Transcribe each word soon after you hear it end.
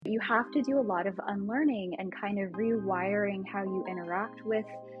have to do a lot of unlearning and kind of rewiring how you interact with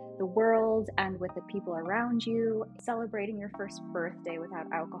the world and with the people around you. Celebrating your first birthday without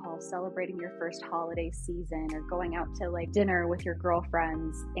alcohol, celebrating your first holiday season, or going out to like dinner with your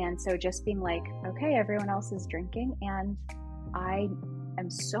girlfriends. And so just being like, okay, everyone else is drinking and I am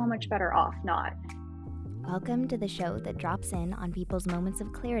so much better off not. Welcome to the show that drops in on people's moments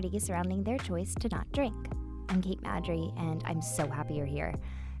of clarity surrounding their choice to not drink. I'm Kate Madry, and I'm so happy you're here.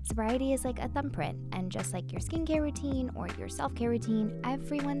 Sobriety is like a thumbprint, and just like your skincare routine or your self-care routine,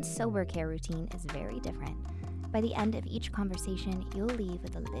 everyone's sober care routine is very different. By the end of each conversation, you'll leave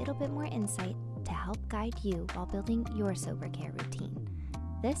with a little bit more insight to help guide you while building your sober care routine.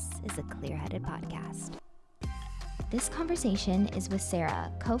 This is a Clear-Headed Podcast. This conversation is with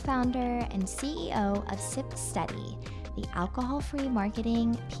Sarah, co-founder and CEO of Sip Steady, the alcohol-free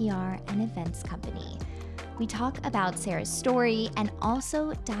marketing, PR, and events company. We talk about Sarah's story and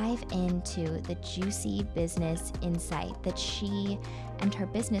also dive into the juicy business insight that she and her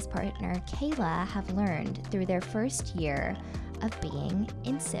business partner, Kayla, have learned through their first year of being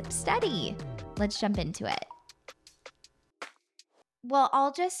in Sip Steady. Let's jump into it. Well,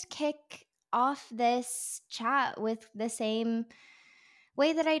 I'll just kick off this chat with the same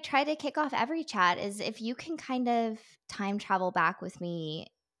way that I try to kick off every chat, is if you can kind of time travel back with me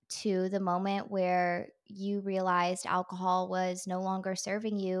to the moment where you realized alcohol was no longer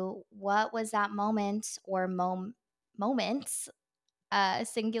serving you. What was that moment or moments,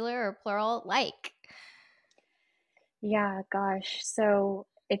 singular or plural, like? Yeah, gosh. So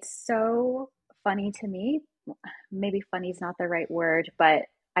it's so funny to me. Maybe funny is not the right word, but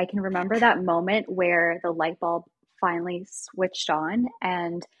I can remember that moment where the light bulb finally switched on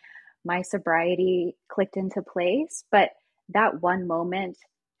and my sobriety clicked into place. But that one moment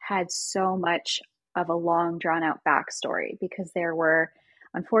had so much of a long, drawn out backstory because there were,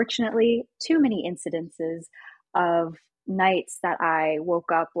 unfortunately, too many incidences of nights that I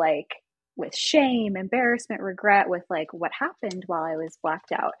woke up like with shame, embarrassment, regret with like what happened while I was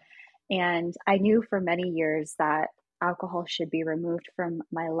blacked out. And I knew for many years that alcohol should be removed from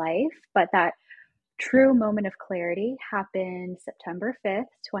my life, but that true moment of clarity happened September 5th,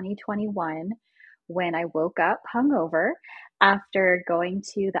 2021, when I woke up hungover after going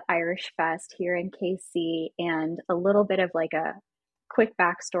to the Irish Fest here in KC. And a little bit of like a quick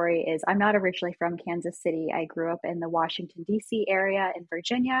backstory is I'm not originally from Kansas City. I grew up in the Washington, D.C. area in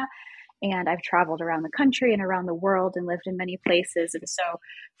Virginia, and I've traveled around the country and around the world and lived in many places. And so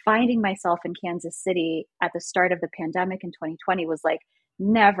finding myself in Kansas City at the start of the pandemic in 2020 was like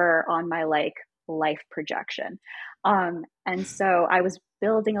never on my like life projection. And so I was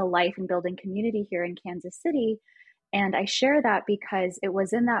building a life and building community here in Kansas City. And I share that because it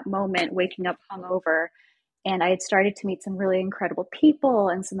was in that moment, waking up hungover, and I had started to meet some really incredible people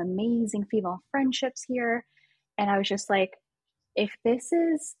and some amazing female friendships here. And I was just like, if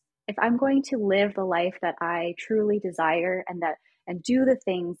I'm going to live the life that I truly desire and do the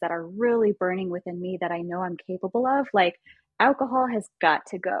things that are really burning within me that I know I'm capable of, like alcohol has got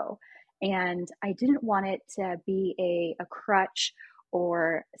to go. And I didn't want it to be a crutch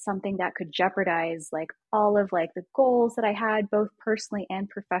or something that could jeopardize like all of like the goals that I had both personally and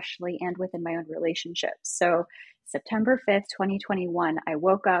professionally and within my own relationships. So September 5th, 2021, I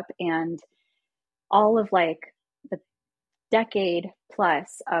woke up and all of like the decade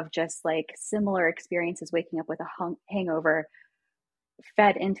plus of just like similar experiences waking up with a hangover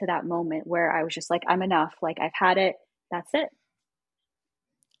fed into that moment where I was just like, I'm enough. Like I've had it. That's it.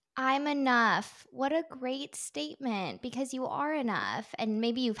 I'm enough. What a great statement, because you are enough, and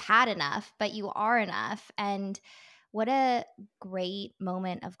maybe you've had enough, but you are enough. And what a great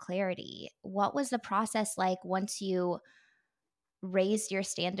moment of clarity. What was the process like once you raised your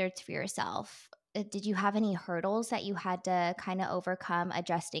standards for yourself? Did you have any hurdles that you had to kind of overcome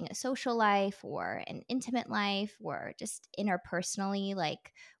adjusting a social life or an intimate life or just interpersonally,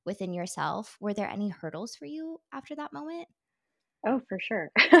 like within yourself? Were there any hurdles for you after that moment? Oh, for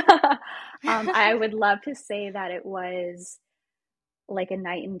sure. I would love to say that it was like a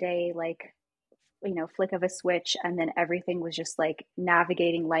night and day, like, flick of a switch, and then everything was just like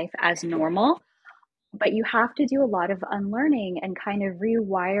navigating life as normal. But you have to do a lot of unlearning and kind of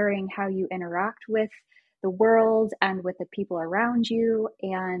rewiring how you interact with the world and with the people around you.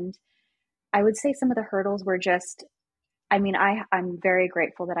 And I would say some of the hurdles were just, I'm very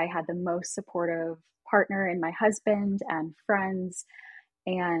grateful that I had the most supportive partner in my husband and friends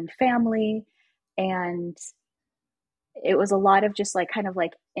and family. And it was a lot of just like kind of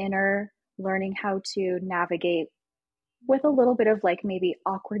like inner learning how to navigate with a little bit of like maybe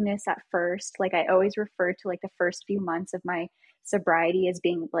awkwardness at first. Like I always refer to like the first few months of my sobriety as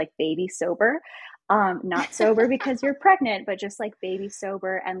being like baby sober. Not sober because you're pregnant, but just like baby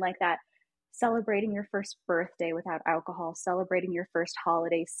sober, and like that celebrating your first birthday without alcohol, celebrating your first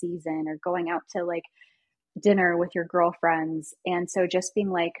holiday season, or going out to like dinner with your girlfriends. And so just being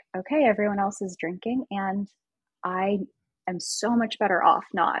like, okay, everyone else is drinking and I am so much better off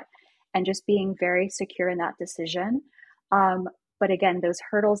not. And just being very secure in that decision. Um, but again, those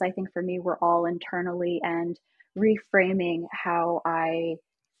hurdles, I think for me, were all internally, and reframing how I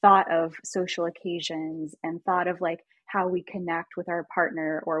thought of social occasions and thought of like how we connect with our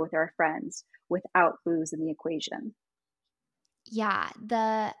partner or with our friends without booze in the equation. Yeah,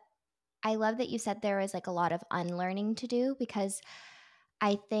 I love that you said there is like a lot of unlearning to do, because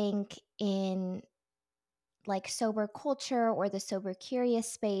I think in like sober culture or the sober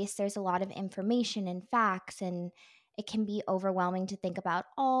curious space, there's a lot of information and facts, and it can be overwhelming to think about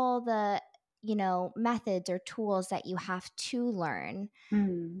all the, methods or tools that you have to learn.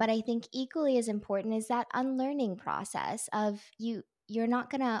 Mm, But I think equally as important is that unlearning process of you're not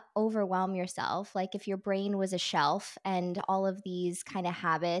going to overwhelm yourself. Like if your brain was a shelf and all of these kind of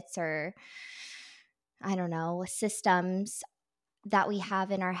habits or I don't know, systems that we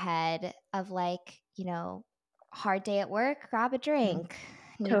have in our head of like, hard day at work, grab a mm, drink.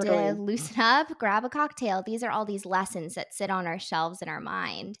 Need to totally. loosen up, grab a cocktail. These are all these lessons that sit on our shelves in our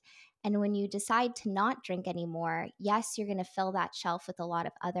mind. And when you decide to not drink anymore, yes, you're going to fill that shelf with a lot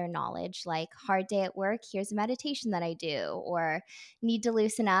of other knowledge, like hard day at work, here's a meditation that I do, or need to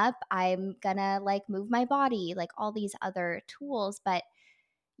loosen up, I'm going to like move my body, like all these other tools. But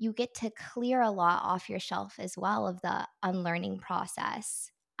you get to clear a lot off your shelf as well of the unlearning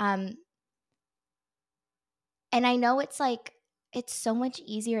process. Um, and I know it's like, it's so much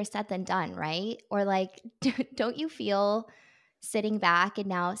easier said than done, right? Or like, don't you feel sitting back and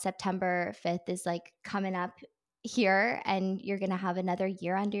now September 5th is like coming up here and you're going to have another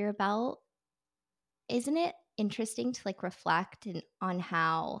year under your belt? Isn't it interesting to like reflect on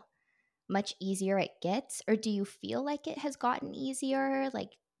how much easier it gets? Or do you feel like it has gotten easier?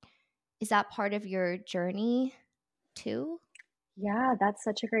 Like, is that part of your journey too? Yeah, that's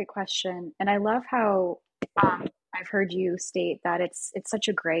such a great question. And I love how I've heard you state that it's such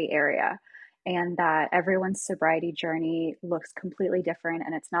a gray area, and that everyone's sobriety journey looks completely different,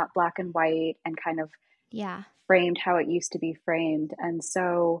 and it's not black and white and kind of Yeah. framed how it used to be framed. And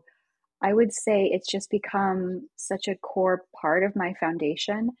so I would say it's just become such a core part of my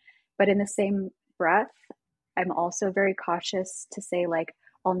foundation. But in the same breath, I'm also very cautious to say, like,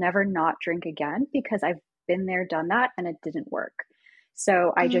 I'll never not drink again because I've been there, done that, and it didn't work.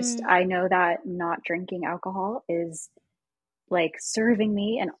 So Mm, I know that not drinking alcohol is like serving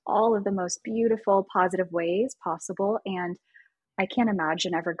me in all of the most beautiful, positive ways possible. And I can't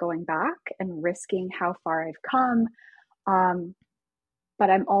imagine ever going back and risking how far I've come. Um, but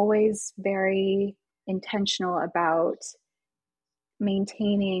I'm always very intentional about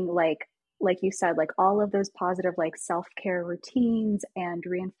maintaining like you said, like all of those positive like self-care routines and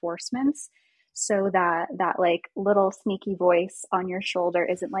reinforcements, so that that like little sneaky voice on your shoulder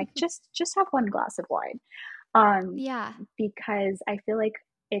isn't like just have one glass of wine. um yeah. because I feel like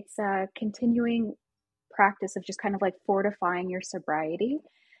it's a continuing practice of just kind of like fortifying your sobriety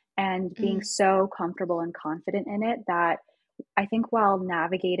and being Mm, so comfortable and confident in it that I think while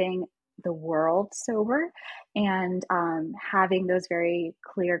navigating the world sober and having those very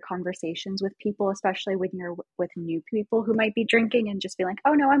clear conversations with people, especially when you're with new people who might be drinking and just be like,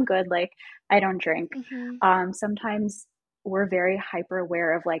 oh no, I'm good. Like, I don't drink. mhm, Sometimes we're very hyper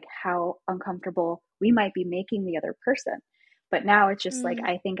aware of like how uncomfortable we might be making the other person. But now it's just like, mm,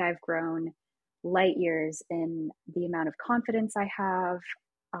 I think I've grown light years in the amount of confidence I have,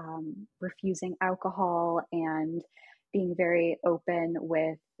 refusing alcohol and being very open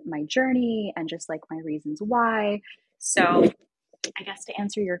with my journey and just like my reasons why. So, I guess to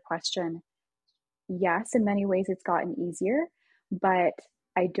answer your question, yes, in many ways it's gotten easier, but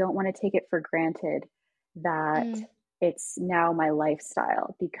I don't want to take it for granted that mm. it's now my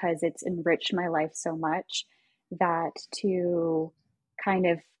lifestyle, because it's enriched my life so much that to kind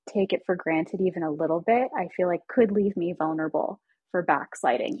of take it for granted even a little bit, I feel like could leave me vulnerable for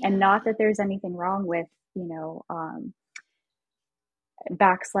backsliding. And not Yeah. that there's anything wrong with,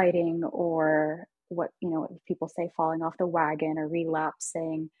 backsliding, or what people say, falling off the wagon or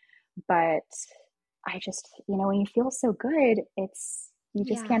relapsing. But I just, when you feel so good, it's you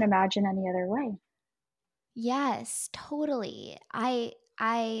just Yeah. can't imagine any other way. Yes, totally. I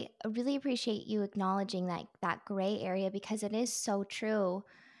really appreciate you acknowledging that gray area, because it is so true.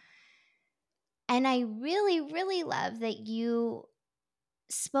 And I really, really love that you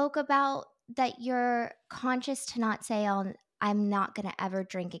spoke about that you're conscious to not say, "Oh, I'm not gonna ever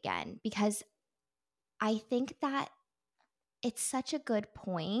drink again," because I think that it's such a good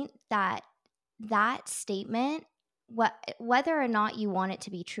point that that statement, whether or not you want it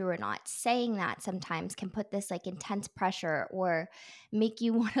to be true or not, saying that sometimes can put this, like, intense pressure or make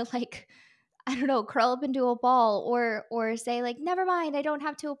you wanna, like, I don't know, curl up into a ball or say, like, "Never mind, I don't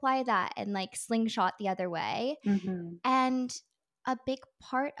have to apply that," and, like, slingshot the other way. Hmm. And a big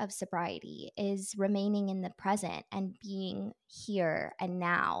part of sobriety is remaining in the present and being here and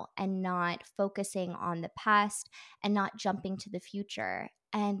now and not focusing on the past and not jumping to the future.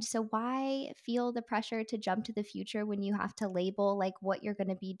 And so, why feel the pressure to jump to the future when you have to label like what you're going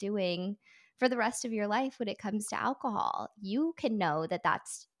to be doing for the rest of your life when it comes to alcohol? You can know that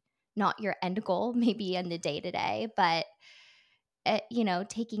that's not your end goal, maybe in the day to day, but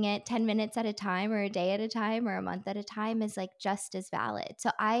taking it 10 minutes at a time or a day at a time or a month at a time is like just as valid. So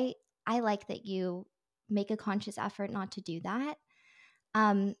I like that you make a conscious effort not to do that.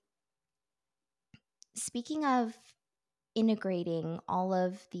 Um Speaking of integrating all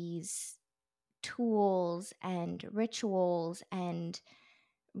of these tools and rituals and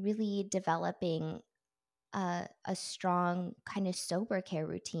really developing a strong kind of sober care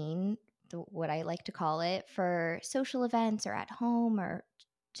routine, what I like to call it, for social events or at home or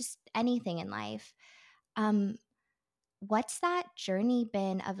just anything in life. Um, what's that journey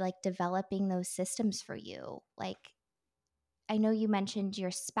been of like developing those systems for you? Like, I know you mentioned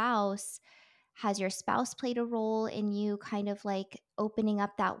your spouse. Has your spouse played a role in you kind of like opening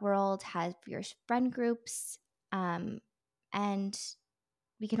up that world? Have your friend groups? Um, and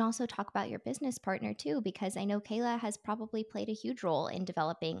we can also talk about your business partner too, because I know Kayla has probably played a huge role in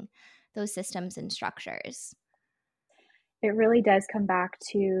developing those systems and structures. It really does come back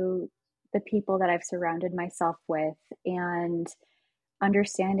to the people that I've surrounded myself with and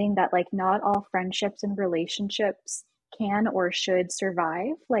understanding that like not all friendships and relationships can or should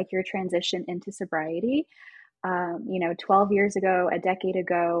survive like your transition into sobriety. 12 years ago, a decade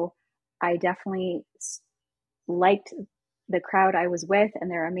ago, I definitely liked the crowd I was with, and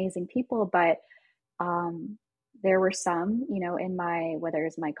they're amazing people. But um, there were some, in my, whether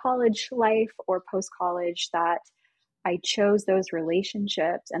it's my college life or post college, that I chose those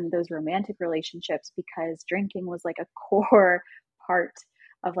relationships and those romantic relationships because drinking was like a core part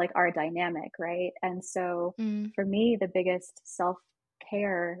of like our dynamic, right? And so Mm, for me, the biggest self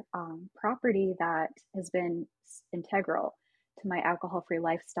care property that has been integral to my alcohol free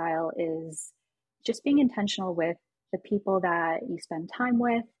lifestyle is just being intentional with the people that you spend time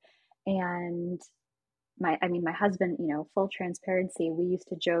with. And my husband, full transparency, we used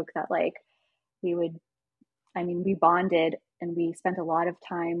to joke that like we would we bonded and we spent a lot of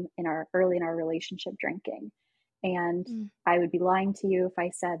time early in our relationship drinking. And mm, I would be lying to you if I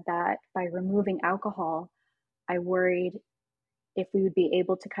said that by removing alcohol, I worried if we would be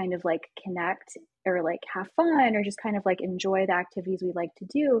able to kind of like connect or like have fun or just kind of like enjoy the activities we like to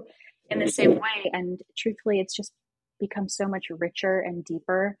do in the same way. And truthfully, it's just become so much richer and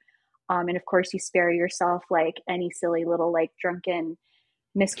deeper. And of course, you spare yourself like any silly little like drunken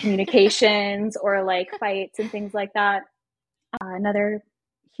miscommunications or like fights and things like that. Another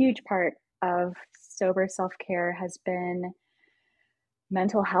huge part of sober self care has been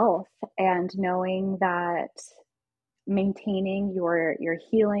mental health and knowing that maintaining your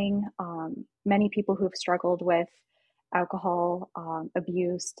healing. Many people who have struggled with alcohol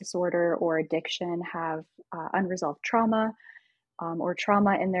abuse disorder or addiction have unresolved trauma or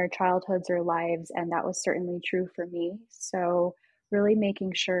trauma in their childhoods or lives. And that was certainly true for me. So, really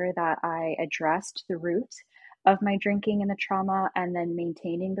making sure that I addressed the root of my drinking and the trauma, and then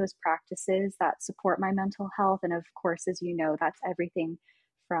maintaining those practices that support my mental health. And of course, as you know, that's everything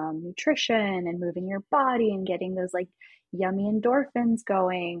from nutrition and moving your body and getting those like yummy endorphins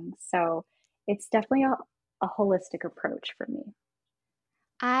going. So, it's definitely a holistic approach for me.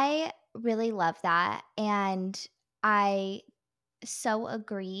 I really love that. And I so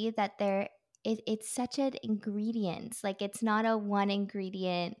agree that it's such an ingredient. Like it's not a one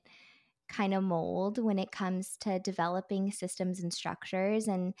ingredient kind of mold when it comes to developing systems and structures,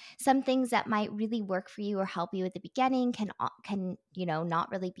 and some things that might really work for you or help you at the beginning can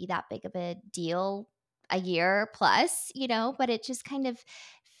not really be that big of a deal a year plus, but it just kind of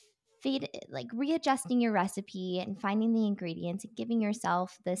feed like readjusting your recipe and finding the ingredients and giving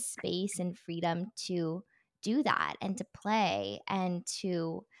yourself the space and freedom to do that and to play and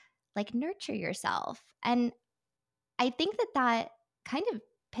to like nurture yourself. And I think that kind of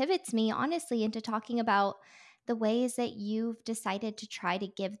pivots me honestly into talking about the ways that you've decided to try to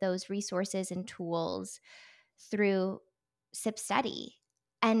give those resources and tools through Sip Study.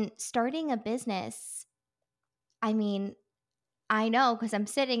 And starting a business, I mean, I know because I'm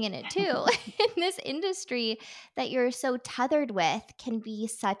sitting in it too. In this industry that you're so tethered with can be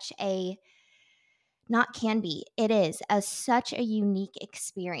such a, not can be, it is a such a unique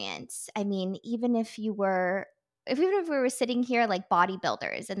experience. I mean, even if we were sitting here like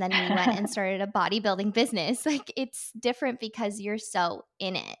bodybuilders and then we went and started a bodybuilding business, like it's different because you're so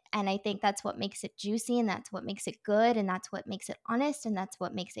in it. And I think that's what makes it juicy, and that's what makes it good, and that's what makes it honest, and that's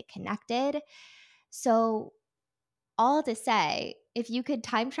what makes it connected. So all to say, if you could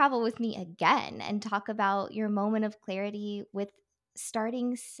time travel with me again and talk about your moment of clarity with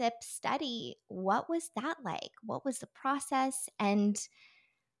starting Sip Study, what was that like? What was the process? And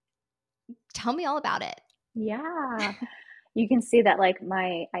tell me all about it. Yeah. You can see that like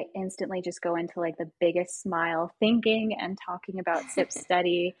I instantly just go into like the biggest smile thinking and talking about Sip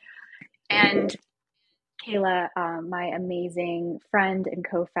Study. And Kayla, my amazing friend and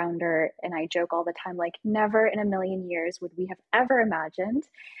co-founder, and I joke all the time, like never in a million years would we have ever imagined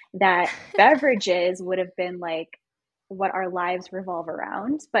that beverages would have been like what our lives revolve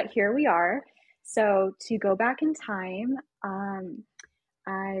around. But here we are. So to go back in time,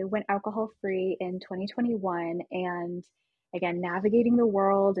 I went alcohol free in 2021, and again, navigating the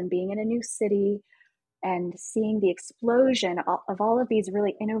world and being in a new city and seeing the explosion of all of these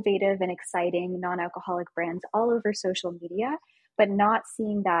really innovative and exciting non-alcoholic brands all over social media, but not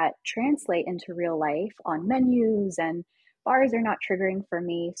seeing that translate into real life on menus, and bars are not triggering for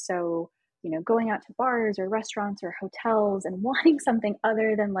me. So, going out to bars or restaurants or hotels and wanting something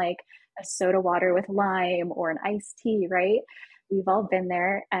other than like a soda water with lime or an iced tea, right? We've all been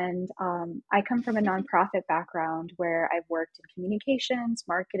there. And I come from a nonprofit background where I've worked in communications,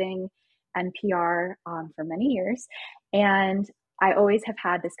 marketing, and PR for many years. And I always have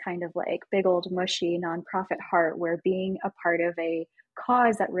had this kind of like big old mushy nonprofit heart where being a part of a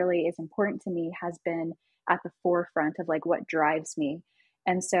cause that really is important to me has been at the forefront of like what drives me.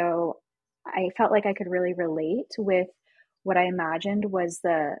 And so I felt like I could really relate with what I imagined was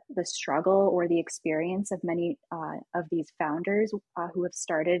the struggle or the experience of many of these founders who have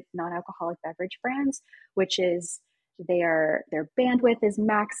started non-alcoholic beverage brands, which is their bandwidth is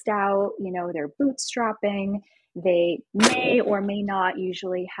maxed out, they're bootstrapping, they may or may not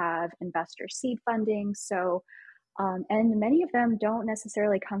usually have investor seed funding. So and many of them don't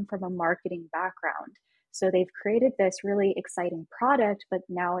necessarily come from a marketing background. So they've created this really exciting product, but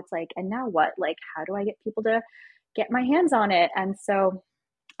now it's like, and now what? Like, how do I get people to get my hands on it? And so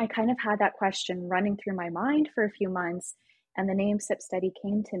I kind of had that question running through my mind for a few months, and the name Sip Study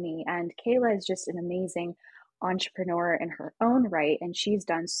came to me. And Kayla is just an amazing entrepreneur in her own right, and she's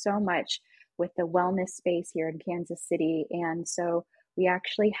done so much with the wellness space here in Kansas City. And so we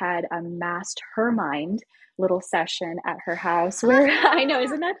actually had a masked her mind little session at her house where I know,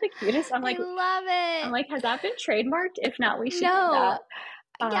 isn't that the cutest? I love I'm it. like, has that been trademarked? If not, we should do No.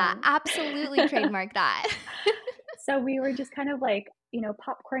 that. Yeah, Um, absolutely trademark that. so we were just kind of like,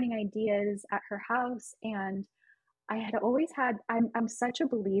 popcorning ideas at her house. And I had always had, I'm such a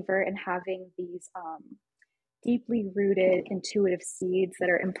believer in having these deeply rooted intuitive seeds that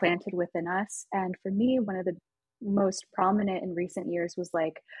are implanted within us. And for me, one of the most prominent in recent years was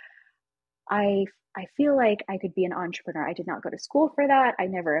like, I I feel like I could be an entrepreneur. I did not go to school for that. I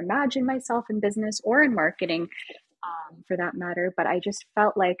never imagined myself in business or in marketing, for that matter. But I just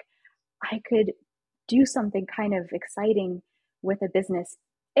felt like I could do something kind of exciting with a business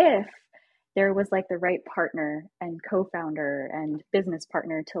if there was like the right partner and co-founder and business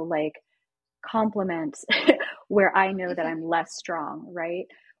partner to like complement where I know that I'm less strong, right?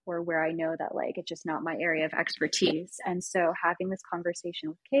 Or where I know that like it's just not my area of expertise. And so having this conversation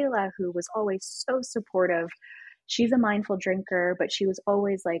with Kayla, who was always so supportive, she's a mindful drinker, but she was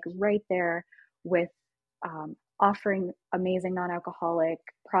always like right there with offering amazing non-alcoholic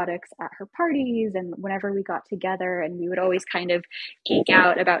products at her parties and whenever we got together, and we would always kind of geek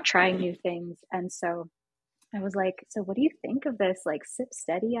out about trying new things. And so I was like, so what do you think of this like Sip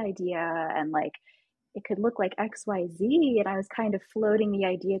Steady idea? And like, it could look like XYZ. And I was kind of floating the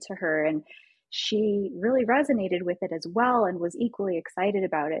idea to her, and she really resonated with it as well and was equally excited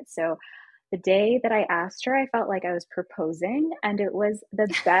about it. So the day that I asked her, I felt like I was proposing, and it was the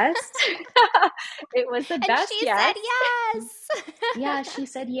best. It was the And best, she said yes. yes. Yeah, she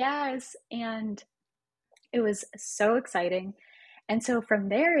said yes. And it was so exciting. And so from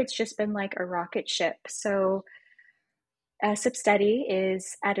there, it's just been like a rocket ship. So Sip Steady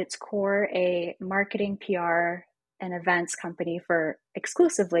is at its core a marketing PR an events company for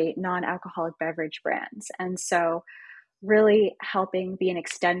exclusively non-alcoholic beverage brands. And so really helping be an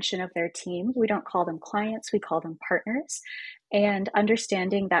extension of their team. We don't call them clients, we call them partners. And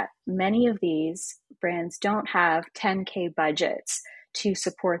understanding that many of these brands don't have 10K budgets to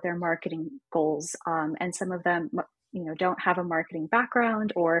support their marketing goals. And some of them, don't have a marketing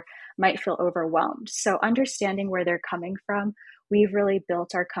background or might feel overwhelmed. So understanding where they're coming from, we've really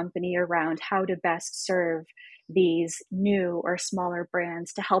built our company around how to best serve these new or smaller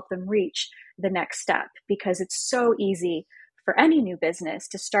brands to help them reach the next step, because it's so easy for any new business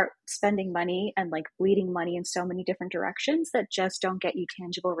to start spending money and like bleeding money in so many different directions that just don't get you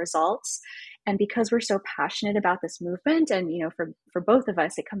tangible results. And because we're so passionate about this movement, and for both of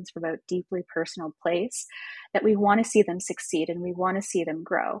us it comes from a deeply personal place, that we want to see them succeed and we want to see them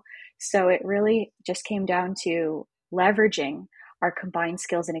grow. So it really just came down to leveraging our combined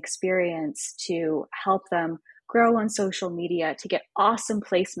skills and experience to help them grow on social media, to get awesome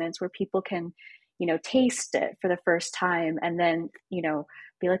placements where people can, taste it for the first time and then,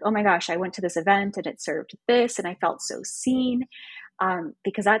 be like, oh my gosh, I went to this event and it served this and I felt so seen.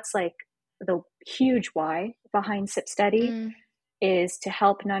 Because that's like the huge why behind Sip Steady, Mm. is to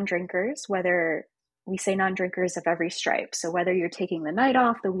help non-drinkers, whether we say non-drinkers of every stripe. So whether you're taking the night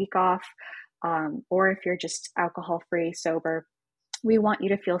off, the week off, or if you're just alcohol-free, sober, we want you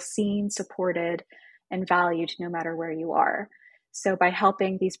to feel seen, supported, and valued no matter where you are. So by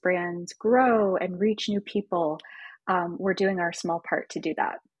helping these brands grow and reach new people, we're doing our small part to do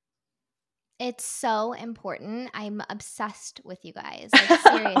that. It's so important. I'm obsessed with you guys, like Oh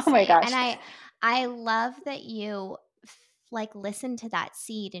my seriously. And gosh. I love that you like listen to that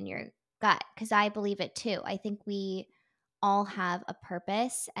seed in your gut, because I believe it too. I think we all have a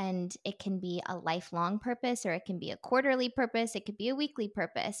purpose, and it can be a lifelong purpose or it can be a quarterly purpose, it could be a weekly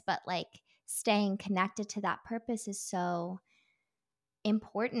purpose, but like staying connected to that purpose is so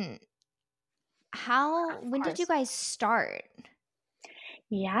important. How Of when did you course. guys start?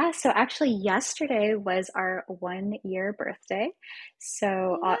 Yeah, so actually yesterday was our 1 year birthday.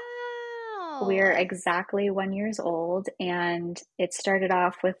 So we're Wow. exactly 1 years old, and it started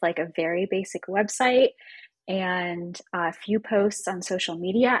off with like a very basic website and a few posts on social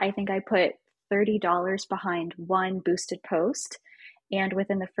media. I think I put $30 behind one boosted post. And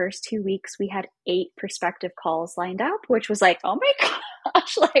within the first 2 weeks, we had 8 prospective calls lined up, which was like, oh my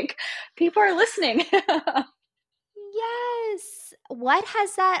gosh, like people are listening. Yes. What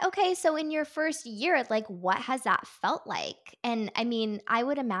has that okay, so in your first year, like, what has that felt like? And, I mean, I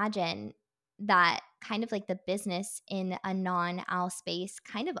would imagine that kind of like the business in a non-al space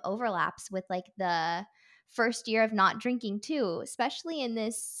kind of overlaps with, like, the first year of not drinking too, especially in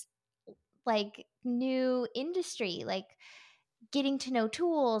this, like, new industry, like, getting to know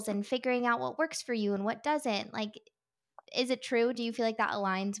tools and figuring out what works for you and what doesn't. Like, is it true? Do you feel like that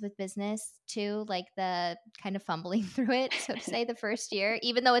aligns with business too? Like the kind of fumbling through it, so to say, the first year,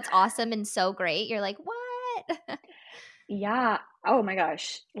 even though it's awesome and so great, you're like, what? Yeah. Oh my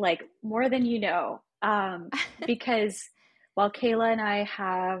gosh. Like more than you know. Because while Kayla and I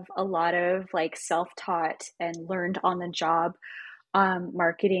have a lot of like self-taught and learned on the job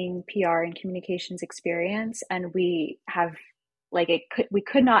marketing, PR, and communications experience, and we have like we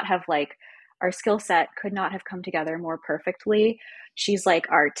could not have like our skill set could not have come together more perfectly. She's like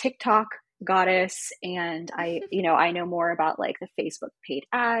our TikTok goddess, and I know more about like the Facebook paid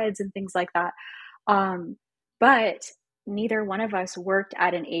ads and things like that. But neither one of us worked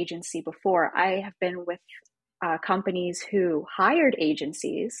at an agency before. I have been with companies who hired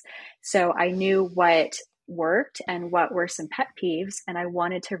agencies, so I knew what worked and what were some pet peeves, and I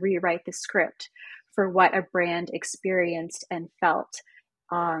wanted to rewrite the script for what a brand experienced and felt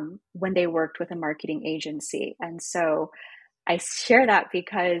when they worked with a marketing agency. And so I share that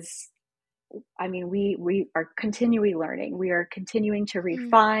because I mean, we are continually learning. We are continuing to Mm,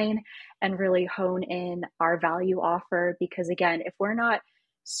 refine and really hone in our value offer, because again, if we're not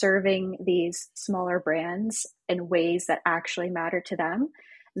serving these smaller brands in ways that actually matter to them,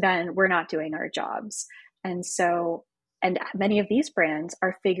 then we're not doing our jobs. And so, and many of these brands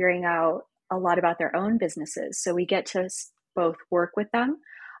are figuring out a lot about their own businesses. So we get to both work with them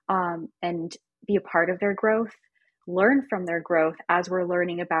and be a part of their growth, learn from their growth as we're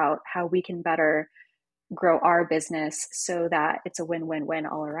learning about how we can better grow our business so that it's a win-win-win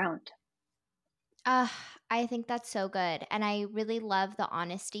all around. uh, I think that's so good. And I really love the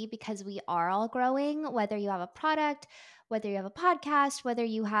honesty because we are all growing, whether you have a product, whether you have a podcast, whether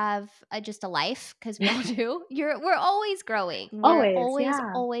you have just a life, because we all do. We're always growing. We're Always, always,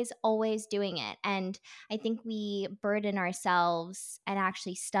 yeah. always, always doing it. And I think we burden ourselves and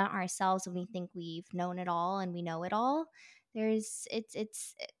actually stunt ourselves when we think we've known it all and we know it all.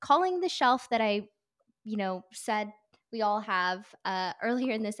 It's calling the shelf that I said we all have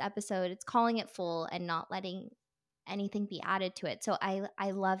earlier in this episode. It's calling it full and not letting anything be added to it. So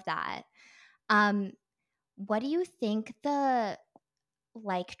I love that. Um, what do you think the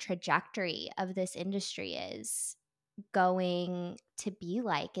like trajectory of this industry is going to be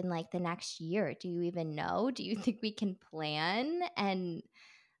like in like the next year? Do you even know? Do you think we can plan? And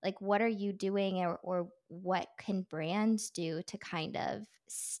like what are you doing, or what can brands do to kind of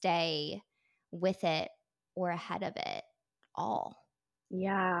stay with it or ahead of it all?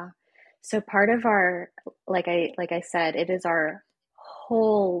 Yeah. So part of our, like I said, it is our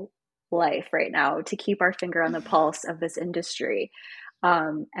whole life right now to keep our finger on the pulse of this industry,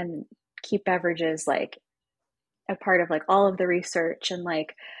 and keep beverages like a part of like all of the research and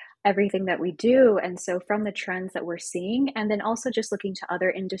like everything that we do. And so from the trends that we're seeing, and then also just looking to other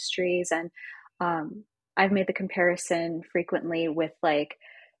industries, and I've made the comparison frequently with like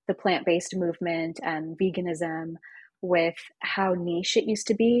the plant-based movement and veganism, with how niche it used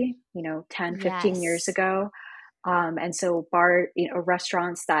to be, 10, 15 years Yes. ago. And so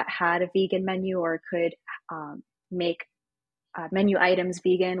restaurants that had a vegan menu or could make menu items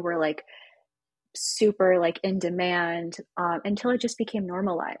vegan were like super like in demand, until it just became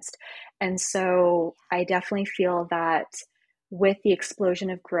normalized. And so I definitely feel that with the explosion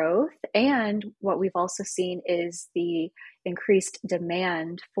of growth, and what we've also seen is the increased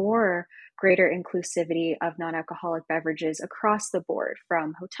demand for greater inclusivity of non-alcoholic beverages across the board,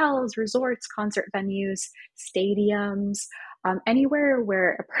 from hotels, resorts, concert venues, stadiums, anywhere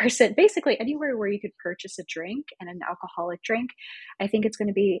where a person, basically anywhere where you could purchase a drink and an alcoholic drink. I think it's going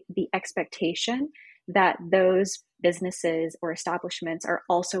to be the expectation that those businesses or establishments are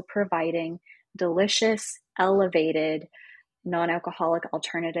also providing delicious, elevated, non alcoholic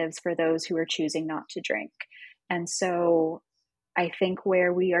alternatives for those who are choosing not to drink. And so I think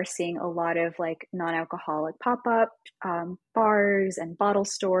where we are seeing a lot of like non alcoholic pop up bars and bottle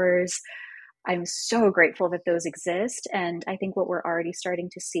stores, I'm so grateful that those exist. And I think what we're already starting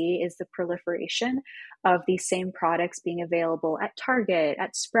to see is the proliferation of these same products being available at Target,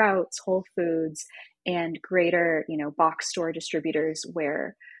 at Sprouts, Whole Foods, and greater, box store distributors,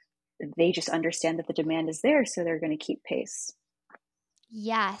 where they just understand that the demand is there. So they're going to keep pace.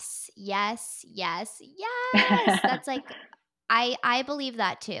 Yes, yes, yes, yes. That's like I believe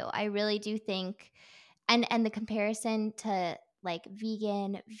that too. I really do think, and the comparison to like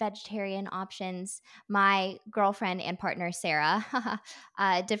vegan, vegetarian options, my girlfriend and partner Sarah,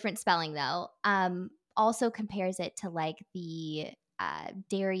 different spelling though, also compares it to like the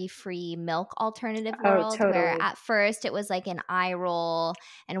dairy-free milk alternative Oh, world, where totally. at first it was like an eye roll,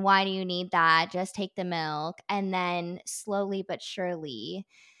 and why do you need that? Just take the milk. And then slowly but surely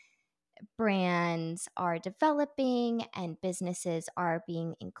brands are developing and businesses are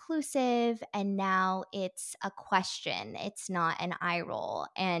being inclusive, and now it's a question, it's not an eye roll.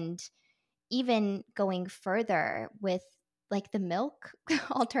 And even going further with like the milk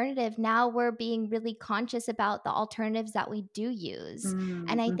alternative, now we're being really conscious about the alternatives that we do use.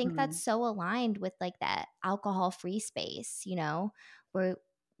 And I think Mm-hmm. that's so aligned with like that alcohol free space, where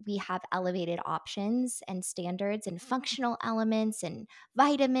we have elevated options and standards and functional elements and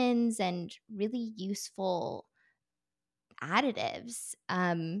vitamins and really useful additives.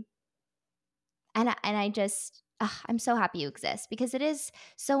 And I just I'm so happy you exist, because it is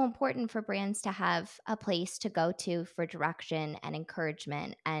so important for brands to have a place to go to for direction and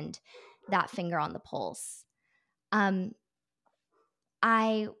encouragement and that finger on the pulse. Um,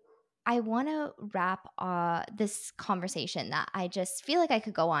 I I want to wrap this conversation that I just feel like I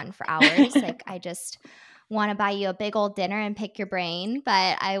could go on for hours. Like I just want to buy you a big old dinner and pick your brain,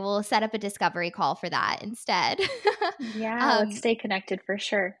 but I will set up a discovery call for that instead. Yeah, let's um, stay connected for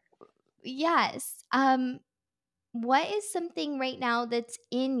sure. yes. What is something right now that's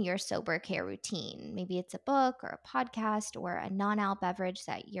in your sober care routine? Maybe it's a book or a podcast or a non-al beverage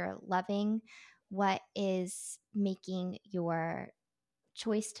that you're loving. What is making your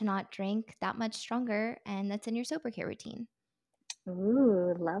choice to not drink that much stronger, and that's in your sober care routine?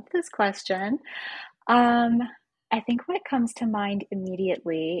 Ooh, love this question. Um, I think what comes to mind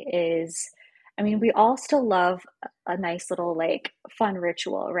immediately is, I mean, we all still love a nice little like fun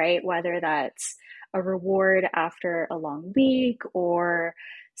ritual, right? Whether that's a reward after a long week, or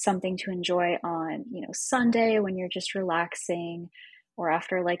something to enjoy on, Sunday when you're just relaxing or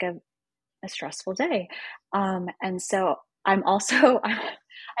after like a stressful day. And so I'm also,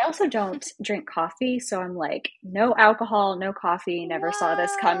 I also don't drink coffee. So I'm like, no alcohol, no coffee, never saw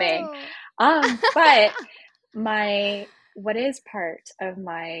this coming. Whoa. But what is part of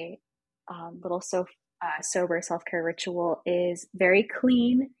my little sober self care ritual is very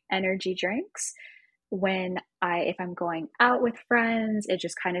clean energy drinks. If I'm going out with friends, it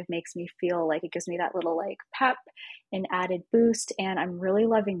just kind of makes me feel like it gives me that little like pep and added boost. And I'm really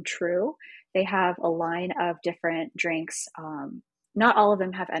loving True. They have a line of different drinks. Not all of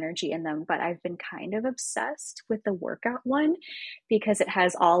them have energy in them, but I've been kind of obsessed with the workout one because it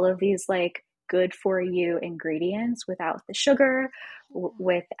has all of these like good for you ingredients without the sugar,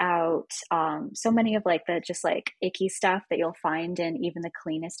 without so many of like the just like icky stuff that you'll find in even the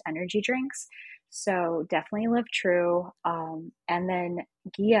cleanest energy drinks. So definitely live True. And then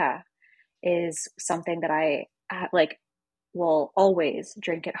Gia is something that I like will always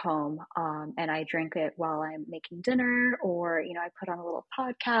drink at home. And I drink it while I'm making dinner, or, I put on a little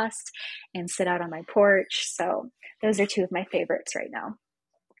podcast and sit out on my porch. So those are two of my favorites right now.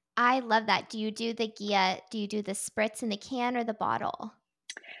 I love that. Do you do the Gia? Do you do the spritz in the can or the bottle?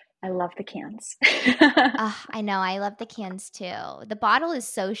 I love the cans. I know. I love the cans too. The bottle is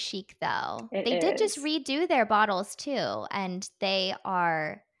so chic, though. It They did just is. redo their bottles too, and they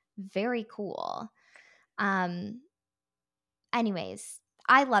are very cool. Um, Anyways,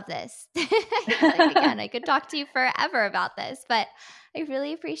 I love this. Like, again, I could talk to you forever about this, but I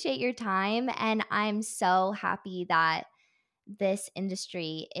really appreciate your time. And I'm so happy that this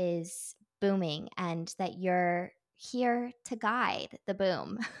industry is booming and that you're here to guide the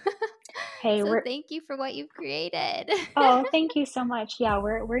boom. Hey, So we're thank you for what you've created. Oh, thank you so much. Yeah,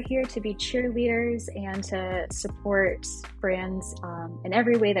 we're here to be cheerleaders and to support brands in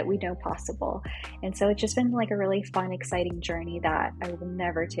every way that we know possible. And so it's just been like a really fun, exciting journey that I will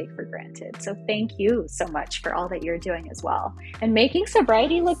never take for granted. So thank you so much for all that you're doing as well, and making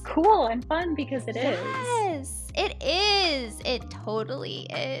sobriety look Yes. cool and fun because it is. Yes, it is. It totally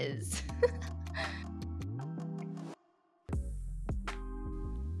is.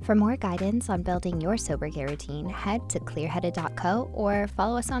 For more guidance on building your sober care routine, head to clearheaded.co or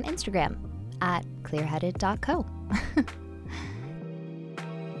follow us on Instagram at clearheaded.co.